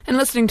And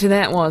listening to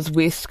that was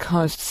West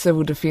Coast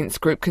Civil Defence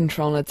Group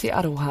Controller Te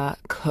Aroha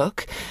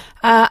Cook.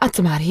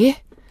 Atamari.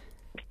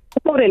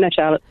 Morena,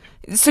 Charlotte.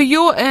 So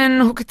you're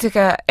in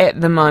Hokitika at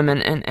the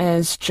moment, and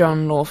as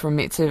John Law from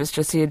Met Service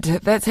just said,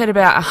 that's had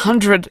about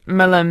 100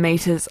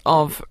 millimetres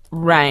of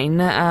rain.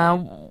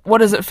 What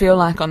does it feel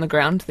like on the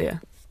ground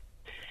there?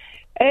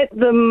 At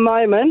the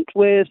moment,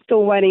 we're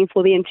still waiting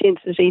for the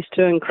intensities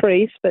to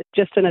increase, but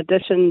just in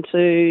addition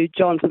to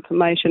John's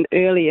information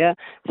earlier,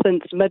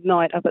 since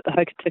midnight up at the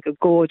Hokitika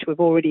Gorge, we've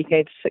already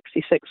had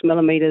 66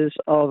 millimetres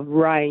of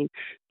rain.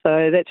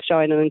 So that's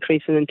showing an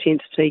increase in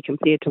intensity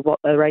compared to what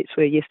the rates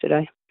were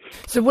yesterday.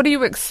 So what are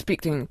you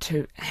expecting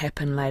to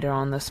happen later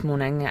on this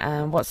morning?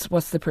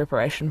 What's the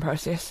preparation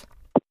process?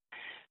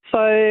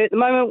 So at the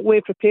moment,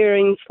 we're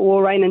preparing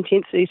for rain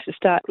intensities to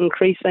start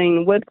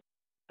increasing with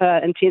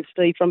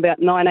intensity from about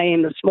 9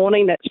 a.m. this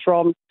morning. That's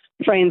from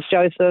Franz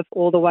Joseph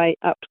all the way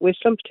up to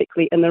Westland,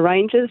 particularly in the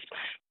ranges.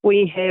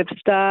 We have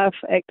staff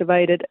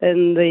activated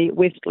in the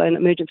Westland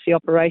Emergency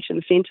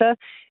Operations Centre,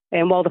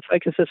 and while the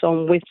focus is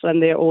on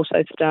Westland, there are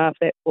also staff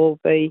that will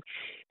be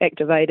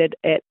activated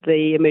at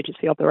the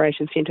Emergency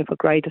Operations Centre for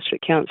Grey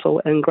District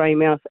Council in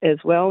Greymouth as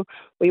well.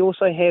 We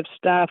also have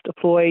staff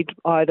deployed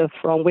either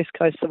from West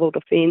Coast Civil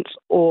Defence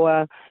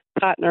or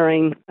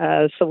partnering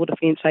civil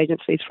defence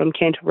agencies from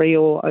Canterbury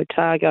or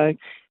Otago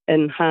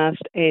in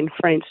Haast and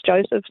Franz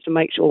Joseph to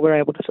make sure we're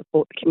able to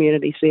support the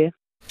communities there.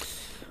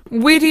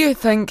 Where do you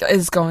think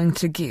is going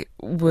to get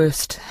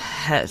worst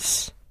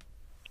hit?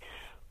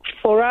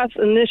 For us,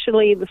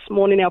 initially this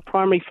morning, our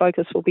primary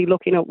focus will be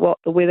looking at what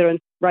the weather and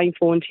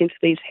rainfall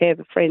intensities have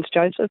at Franz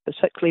Joseph,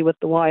 particularly with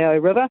the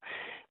Waio River.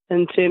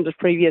 In terms of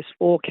previous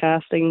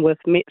forecasting with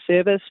Met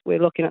Service,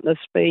 we're looking at this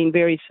being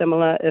very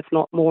similar, if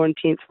not more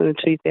intense than the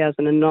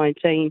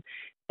 2019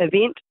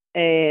 event,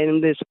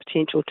 and there's a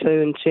potential too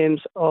in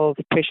terms of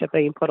pressure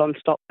being put on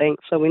stop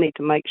banks. So we need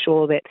to make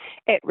sure that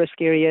at-risk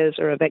areas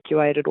are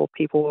evacuated or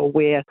people are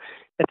aware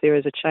if there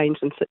is a change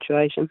in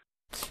situation.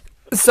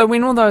 So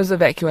when will those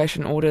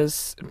evacuation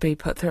orders be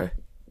put through?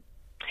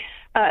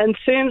 In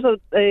terms of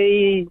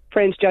the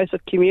Franz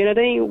Joseph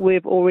community,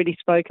 we've already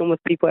spoken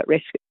with people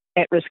at-risk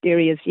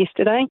areas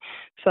yesterday.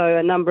 So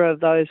a number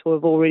of those who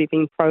have already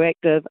been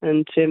proactive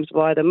in terms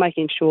of either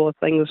making sure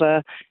things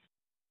are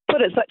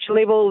put at such a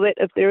level that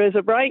if there is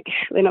a break,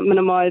 then it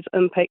minimise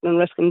impact and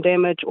risk and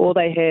damage, or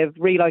they have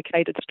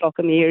relocated stock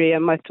in the area,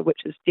 most of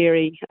which is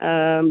dairy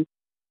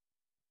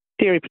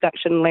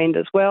production land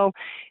as well,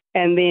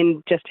 and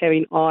then just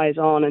having eyes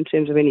on in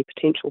terms of any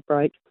potential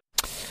break.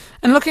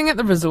 And looking at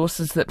the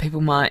resources that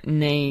people might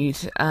need,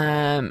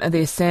 are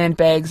there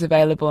sandbags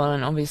available?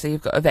 And obviously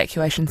you've got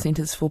evacuation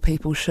centres for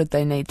people should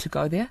they need to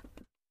go there?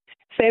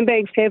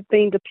 Sandbags have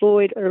been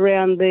deployed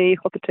around the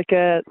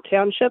Hokitika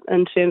township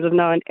in terms of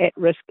known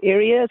at-risk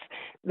areas.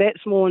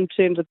 That's more in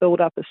terms of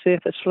build-up of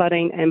surface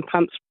flooding and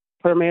pumps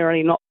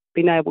primarily not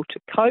being able to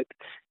cope.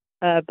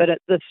 But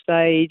at this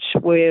stage,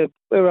 we're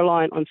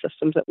reliant on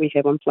systems that we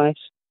have in place.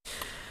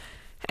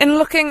 And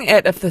looking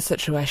at if the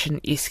situation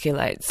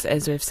escalates,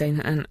 as we've seen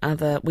in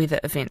other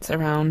weather events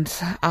around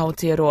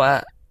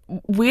Aotearoa,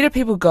 where do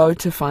people go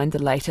to find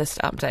the latest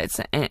updates?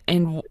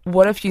 And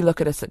what if you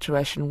look at a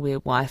situation where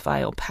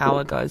Wi-Fi or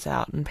power goes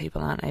out and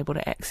people aren't able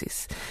to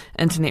access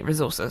internet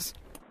resources?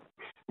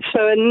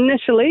 So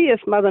initially,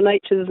 if Mother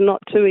Nature is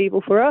not too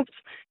evil for us,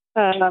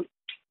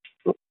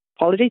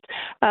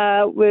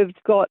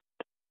 we've got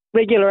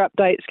regular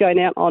updates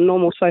going out on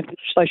normal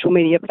social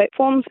media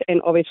platforms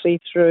and obviously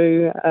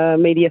through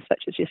media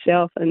such as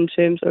yourself in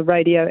terms of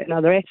radio and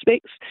other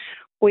aspects.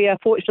 We are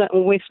fortunate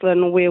in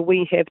Westland where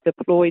we have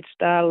deployed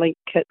Starlink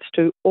kits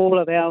to all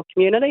of our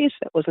communities.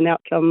 That was an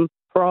outcome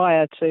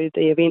prior to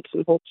the events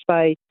in Hawke's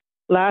Bay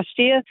last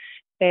year,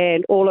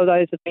 and all of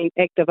those have been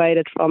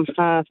activated from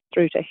Haast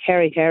through to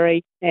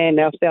Harry and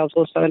ourselves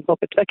also in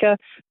Hokitika.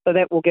 So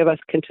that will give us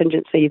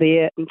contingency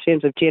there in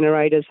terms of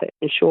generators that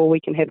ensure we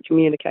can have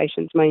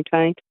communications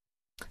maintained.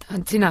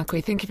 Tēnā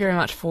koe, thank you very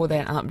much for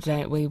that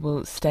update. We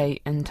will stay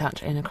in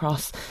touch and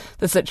across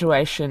the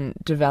situation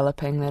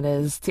developing. That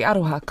is Te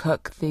Aroha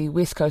Cook, the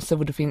West Coast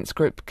Civil Defence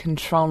Group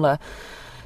Controller